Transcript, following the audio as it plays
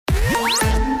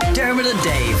Dermot and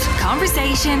Dave.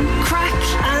 Conversation, crack,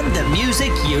 And the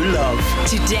music you love.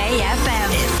 Today FM.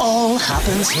 It all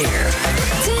happens here.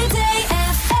 Today FM.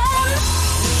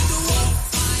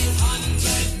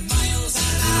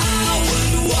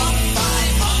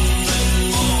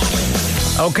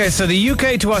 Okay, so the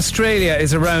UK to Australia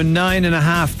is around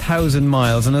 9,500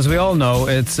 miles, and as we all know,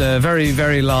 it's a very,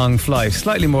 very long flight,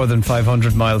 slightly more than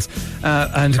 500 miles.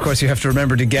 And of course, you have to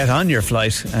remember to get on your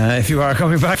flight if you are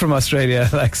coming back from Australia,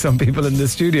 like some people in the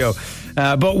studio.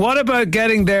 But what about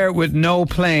getting there with no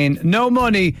plane, no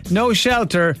money, no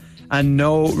shelter, and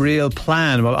no real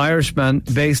plan? Well, Irishman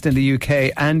based in the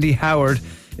UK, Andy Howard,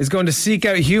 is going to seek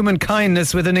out human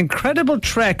kindness with an incredible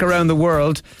trek around the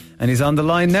world. And he's on the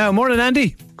line now. Morning,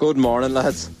 Andy. Good morning,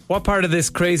 lads. What part of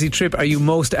this crazy trip are you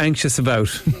most anxious about?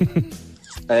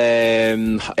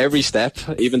 Every step,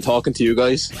 even talking to you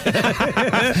guys.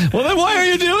 Well, then why are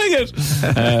you doing it?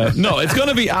 No, it's going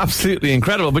to be absolutely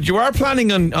incredible. But you are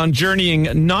planning on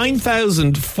journeying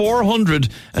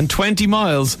 9,420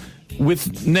 miles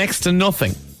with next to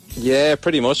nothing. Yeah,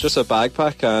 pretty much just a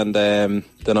backpack, and then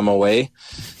I'm away.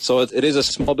 So it is a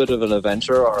small bit of an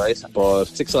adventure, all right, but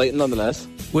it's exciting nonetheless.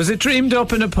 Was it dreamed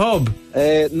up in a pub?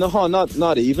 No,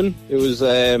 not even. It was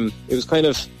kind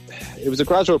of. It was a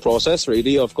gradual process,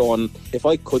 really, of going, if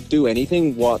I could do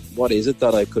anything, what is it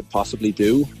that I could possibly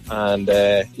do? And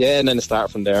and then it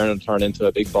started from there and it turned into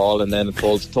a big ball. And then I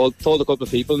told a couple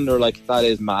of people, and they were like, that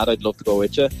is mad, I'd love to go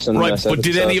with you. And Right, but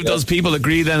did any of those people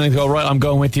agree then and go, right, I'm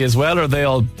going with you as well, or are they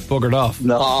all buggered off?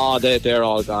 No, they're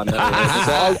all gone now.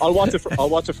 So I'll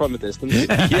watch it from a distance.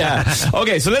 Yeah.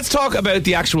 Okay, so let's talk about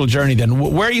the actual journey then.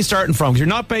 Where are you starting from? 'Cause you're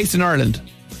not based in Ireland.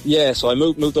 Yeah, so I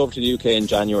moved over to the UK in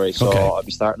January, so Okay. I'll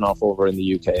be starting off over in the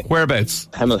UK. Whereabouts?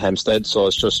 Hemel Hempstead, so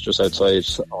it's just outside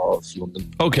of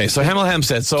London. Okay, so Hemel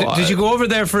Hempstead. So Did you go over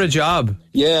there for a job?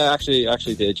 Yeah, actually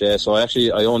did. Yeah, so I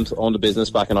owned a business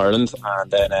back in Ireland,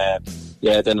 and then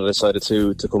then I decided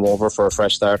to come over for a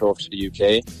fresh start over to the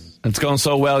UK. It's going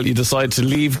so well, you decide to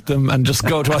leave them and just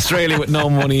go to Australia with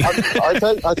no money.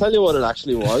 I'll tell you what it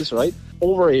actually was, right?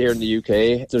 Over here in the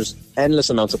UK, there's endless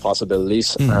amounts of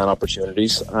possibilities and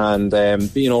opportunities. And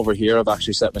being over here, I've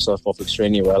actually set myself up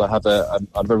extremely well. I have a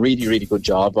really, really good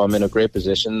job. I'm in a great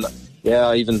position. Yeah,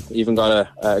 I even got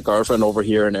a girlfriend over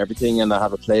here and everything, and I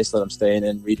have a place that I'm staying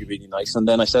in, really, really nice. And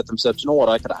then I said to myself, you know what,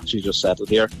 I could actually just settle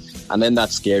here. And then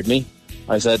that scared me.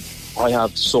 I said, I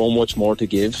have so much more to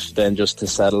give than just to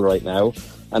settle right now.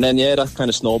 And then, that kind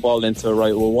of snowballed into,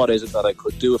 right, well, what is it that I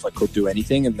could do if I could do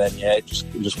anything? And then, it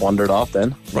just wandered off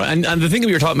then. Right, and the thing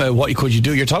you're talking about, what could you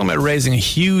do? You're talking about raising a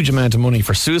huge amount of money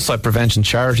for suicide prevention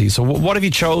charities. So what have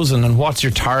you chosen, and what's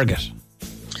your target?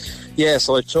 Yeah,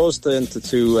 so I chose to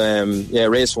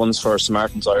raise funds for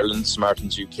Samaritans Ireland,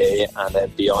 Samaritans UK, and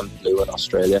then Beyond Blue in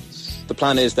Australia. The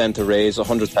plan is then to raise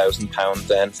 £100,000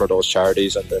 then for those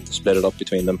charities, and then to split it up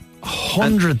between them.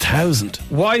 100,000.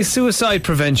 Why suicide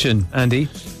prevention, Andy?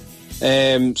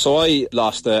 So I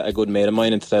lost a good mate of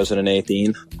mine in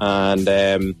 2018, and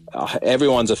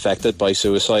everyone's affected by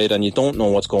suicide, and you don't know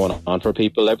what's going on for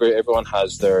people. Everyone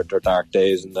has their dark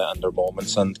days and their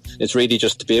moments, and it's really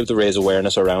just to be able to raise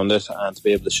awareness around it and to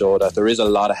be able to show that there is a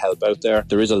lot of help out there.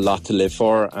 There is a lot to live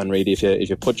for, and really if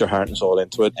you put your heart and soul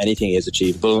into it, anything is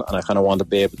achievable. And I kind of want to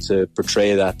be able to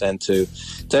portray that then to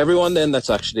everyone then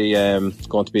that's actually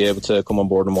going to be able to come on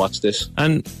board and watch this.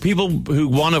 And people who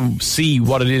want to see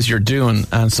what it is you're doing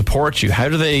and support you, how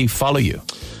do they follow you?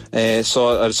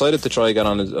 So I decided to try to get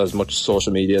on as much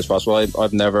social media as possible.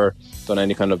 I've never done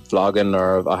any kind of vlogging,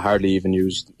 or I hardly even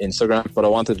used Instagram, but I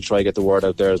wanted to try to get the word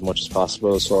out there as much as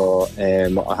possible. So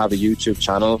I have a YouTube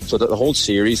channel. So the whole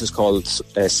series is called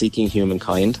Seeking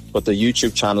Humankind, but the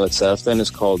YouTube channel itself then is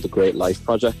called The Great Life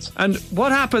Project. And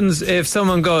what happens if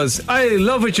someone goes, I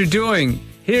love what you're doing,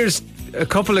 here's a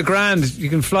couple of grand, you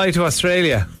can fly to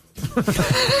Australia?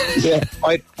 Yeah,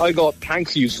 I go,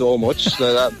 thank you so much.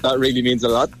 That really means a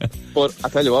lot. But I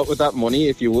tell you what, with that money,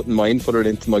 if you wouldn't mind putting it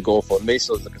into my GoFundMe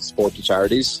so that I can support the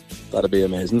charities, that'd be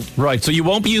amazing. Right, so you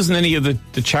won't be using any of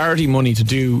the charity money to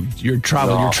do your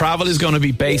travel. No. Your travel is going to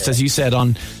be based, as you said,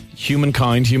 on human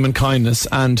kindness,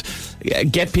 and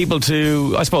get people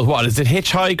to, I suppose, what is it,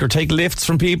 hitchhike or take lifts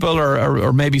from people,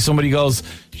 or maybe somebody goes,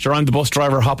 sure, I'm the bus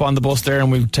driver, hop on the bus there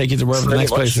and we'll take you to wherever the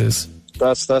next place is.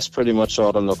 That's pretty much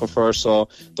what I'm looking for. So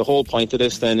the whole point of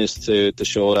this then is to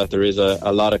show that there is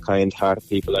a lot of kind-hearted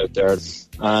people out there.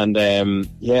 And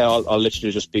I'll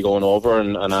literally just be going over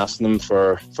and asking them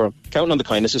for counting on the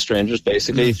kindness of strangers,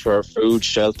 basically, for food,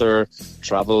 shelter,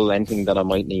 travel, anything that I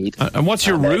might need. And what's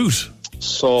your route?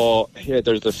 So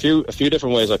there's a few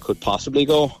different ways I could possibly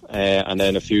go, and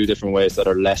then a few different ways that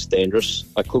are less dangerous.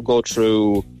 I could go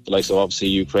through the likes of obviously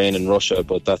Ukraine and Russia,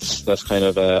 but that's kind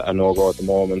of a no-go at the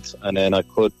moment. And then I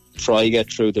could try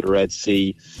get through to the Red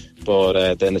Sea,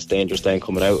 but then it's dangerous then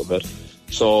coming out of it.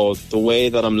 So the way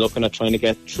that I'm looking at trying to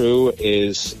get through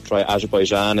is try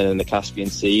Azerbaijan and then the Caspian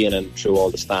Sea and then through all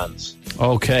the stands.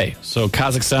 Okay, so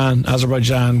Kazakhstan,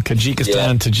 Azerbaijan,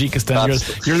 Kyrgyzstan,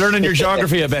 Tajikistan. You're learning your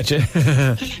geography, I bet you.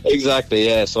 Exactly,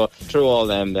 yeah. So through all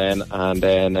them then, and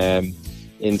then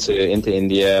into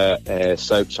India,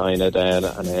 South China then,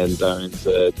 and then down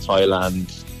to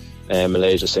Thailand,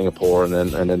 Malaysia, Singapore, and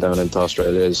then down into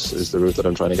Australia is the route that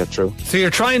I'm trying to get through. So you're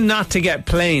trying not to get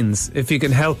planes if you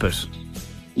can help it.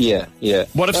 Yeah.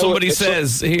 What if somebody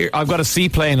says, here, I've got a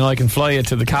seaplane and I can fly you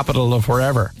to the capital of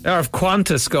wherever? Or if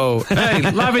Qantas go,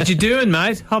 hey, love what you doing,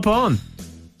 mate? Hop on.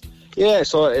 Yeah,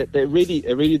 so it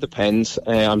really depends.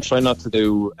 I'm trying not to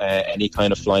do any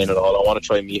kind of flying at all. I want to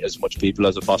try and meet as much people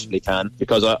as I possibly can,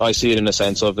 because I see it in a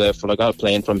sense of if I got a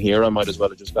plane from here, I might as well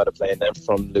have just got a plane then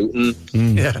from Luton.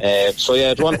 So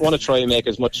yeah, I want to try and make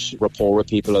as much rapport with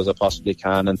people as I possibly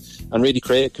can, and really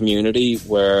create a community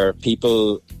where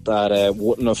people that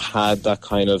wouldn't have had that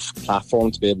kind of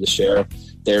platform to be able to share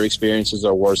their experiences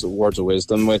or words of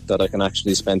wisdom with, that I can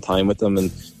actually spend time with them,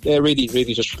 and really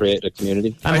just create a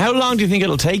community. And how long do you think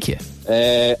it'll take you?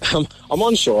 I'm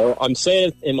unsure. I'm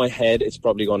saying in my head it's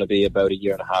probably going to be about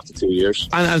 1.5 to 2 years.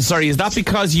 And sorry, is that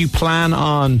because you plan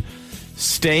on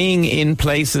staying in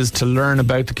places to learn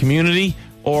about the community,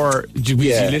 or do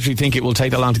you literally think it will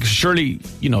take that long? Because surely,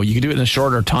 you could do it in a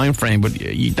shorter time frame, but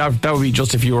that would be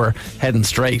just if you were heading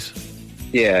straight.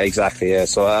 Yeah, exactly. Yeah.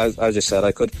 So as I just said,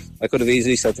 I could have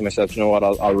easily said to myself, you know what,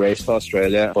 I'll race to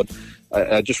Australia, but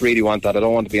I just really want that. I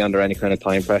don't want to be under any kind of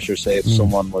time pressure. Say if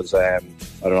someone was,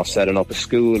 setting up a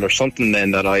school or something,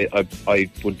 then that I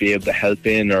would be able to help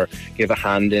in or give a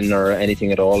hand in or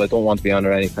anything at all. I don't want to be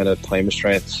under any kind of time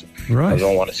restraints. Right. I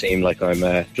don't want to seem like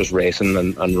I'm just racing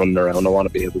and running around. I want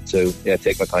to be able to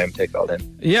take my time, take it all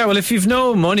in. Yeah, well, if you've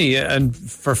no money and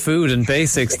for food and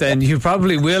basics, then you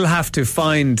probably will have to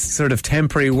find sort of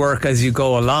temporary work as you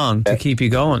go along to keep you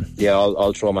going. Yeah,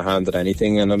 I'll throw my hand at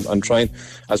anything, and I'm trying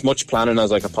as much planning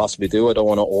as I could possibly do. I don't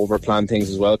want to over plan things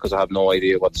as well, because I have no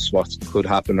idea what could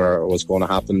happen or what's going to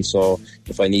happen. So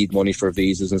if I need money for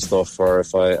visas and stuff, or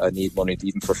if I need money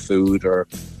even for food or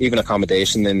even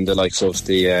accommodation in the likes of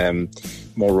the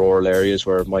more rural areas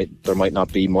where there might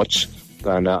not be much,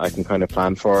 then I can kind of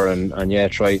plan for and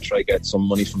try get some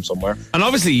money from somewhere. And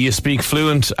obviously you speak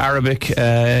fluent Arabic,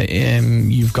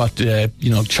 you've got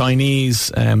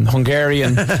Chinese,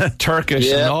 Hungarian, Turkish,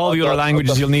 and all the other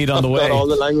languages you'll need on the way. I've got all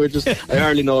the languages. I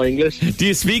hardly know English. Do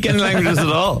you speak any languages at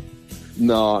all?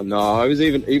 No. I was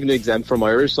even exempt from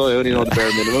Irish, so I only know the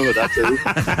bare minimum of that too.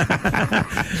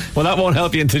 Well, that won't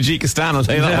help you in Tajikistan, I'll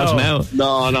tell you that much now.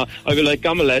 No. I'd be like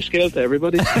Gamaleshkil to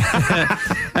everybody.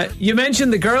 You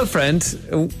mentioned the girlfriend.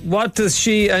 What does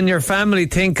she and your family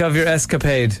think of your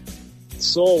escapade?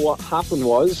 So what happened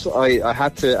was I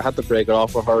had to break it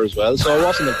off with her as well. So it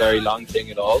wasn't a very long thing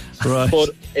at all. Right. But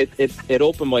it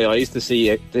opened my eyes to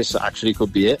see this actually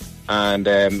could be it. And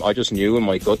I just knew in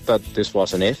my gut that this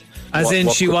wasn't it.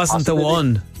 What she wasn't the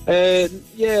one? Yeah,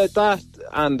 that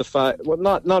and the fact, well,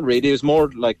 not really. It was more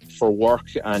like for work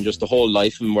and just the whole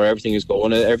life and where everything is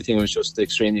going. Everything was just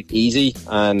extremely easy,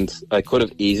 and I could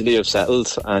have easily have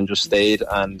settled and just stayed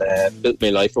and built my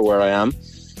life for where I am.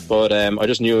 But I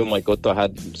just knew in my gut that I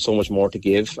had so much more to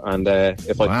give, and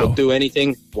if I could do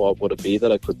anything, what would it be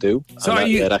that I could do? So are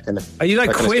you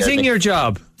like quitting your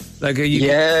job? Like, are you?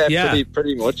 Yeah.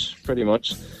 Pretty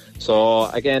much. So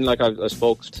again, like I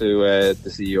spoke to the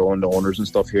CEO and the owners and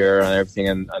stuff here and everything,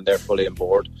 and they're fully on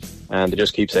board. And they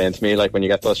just keep saying to me, like, when you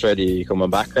get to Australia, you're coming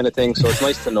back, kind of thing. So it's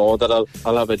nice to know that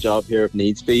I'll have a job here if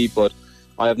needs be, but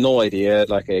I have no idea,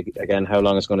 like, again, how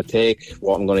long it's going to take,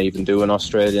 what I'm going to even do in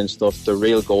Australia and stuff. The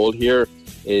real goal here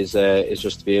is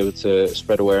just to be able to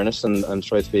spread awareness and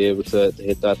try to be able to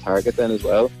hit that target then as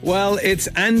well. Well, it's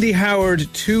Andy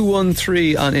Howard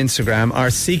 213 on Instagram, or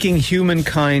Seeking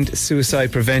Humankind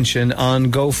Suicide Prevention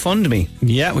on GoFundMe.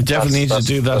 Yeah, we definitely need to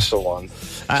do that. That's the one.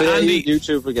 So Andy,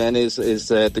 YouTube again is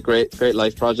the Great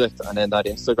Life Project, and then that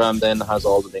Instagram then has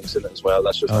all the links in it as well.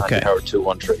 That's just Andy Howard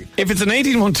 213. If it's an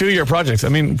 18-month-2-year project, I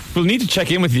mean, we'll need to check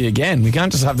in with you again. We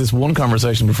can't just have this one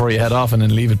conversation before you head off and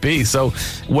then leave it be. So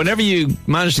whenever you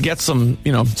manage to get some,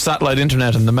 satellite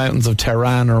internet in the mountains of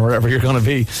Tehran or wherever you're going to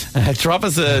be, drop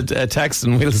us a text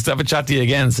and we'll have a chat to you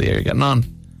again, see how you're getting on.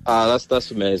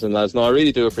 That's amazing, lads. No, I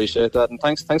really do appreciate that, and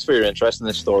thanks for your interest in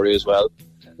this story as well.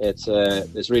 It's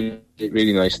really,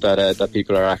 really nice that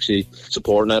people are actually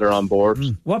supporting it or on board.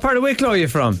 What part of Wicklow are you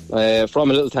from?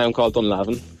 From a little town called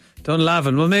Dunlavin.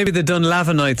 Dunlavin. Well, maybe the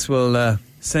Dunlavinites will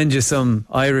send you some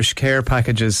Irish care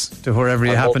packages to wherever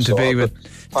you I happen hope to so. be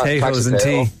with potatoes and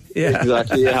tea. Yeah.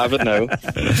 Exactly, you have it now.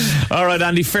 All right,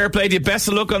 Andy, fair play to you. Best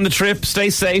of luck on the trip. Stay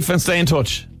safe and stay in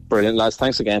touch. Brilliant, lads.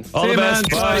 Thanks again. All See the you,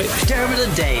 best. man. Bye. Dermot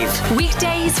and Dave.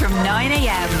 Weekdays from 9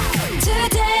 a.m.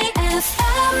 Today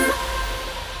FM.